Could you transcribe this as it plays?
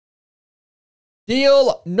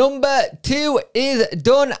Deal number 2 is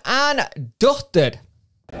done and dusted.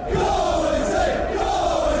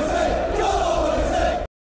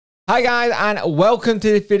 Hi guys, and welcome to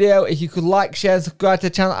this video. If you could like, share, and subscribe to the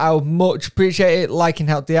channel, I would much appreciate it. Liking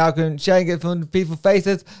helps the algorithm, sharing it from people's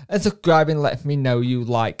faces, and subscribing lets me know you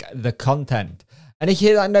like the content. And if you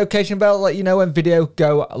hear that notification bell, let you know when videos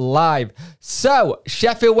go live. So,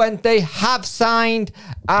 Sheffield Wednesday have signed,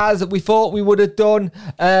 as we thought we would have done,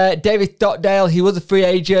 David Stockdale. He was a free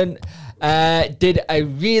agent. Did a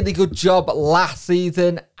really good job last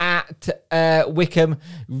season at Wickham.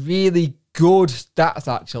 Really good stats,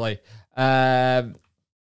 actually.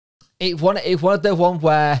 It's one of the ones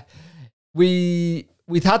where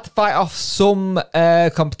we've had to fight off some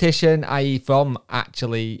competition, i.e. from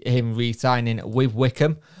actually him re-signing with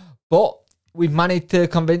Wickham, but we've managed to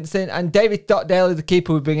convince him. And David Stockdale is the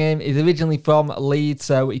keeper we bring in. He's originally from Leeds,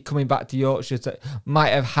 so he's coming back to Yorkshire, so might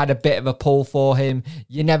have had a bit of a pull for him.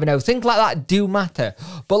 You never know. Things like that do matter.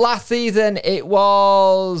 But last season, it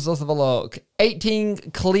was, let's have a look,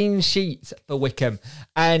 18 clean sheets for Wickham,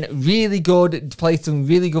 and really good, played some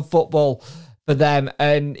really good football for them,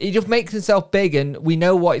 and he just makes himself big, and we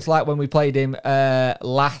know what it's like when we played him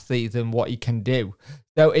last season, what he can do.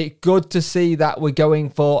 So it's good to see that we're going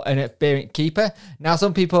for an experienced keeper. Now,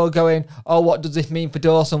 some people are going, oh, what does this mean for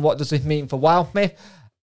Dawson? What does this mean for Wildsmith?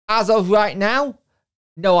 As of right now,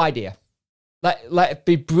 no idea. Let's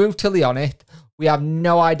be brutally honest. We have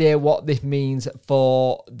no idea what this means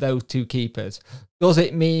for those two keepers. Does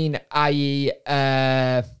it mean, i.e.,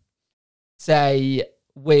 say,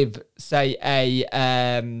 with, say, a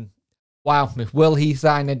Wildsmith, will he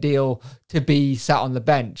sign a deal to be sat on the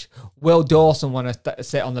bench? Will Dawson want to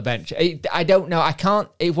sit on the bench? I don't know. I can't.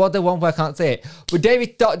 It was the one where I can't say it. But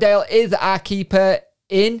David Stockdale is our keeper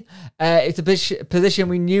in. It's a position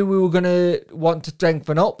we knew we were going to want to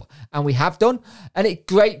strengthen up, and we have done. And it's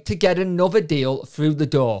great to get another deal through the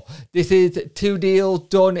door. This is 2 deals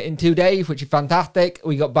done in 2 days, which is fantastic.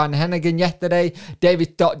 We got Van Hennigan yesterday,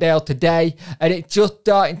 David Stockdale today, and it's just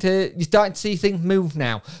you're starting to see things move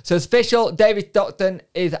now. So it's official, David Stockton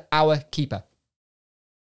is our keeper.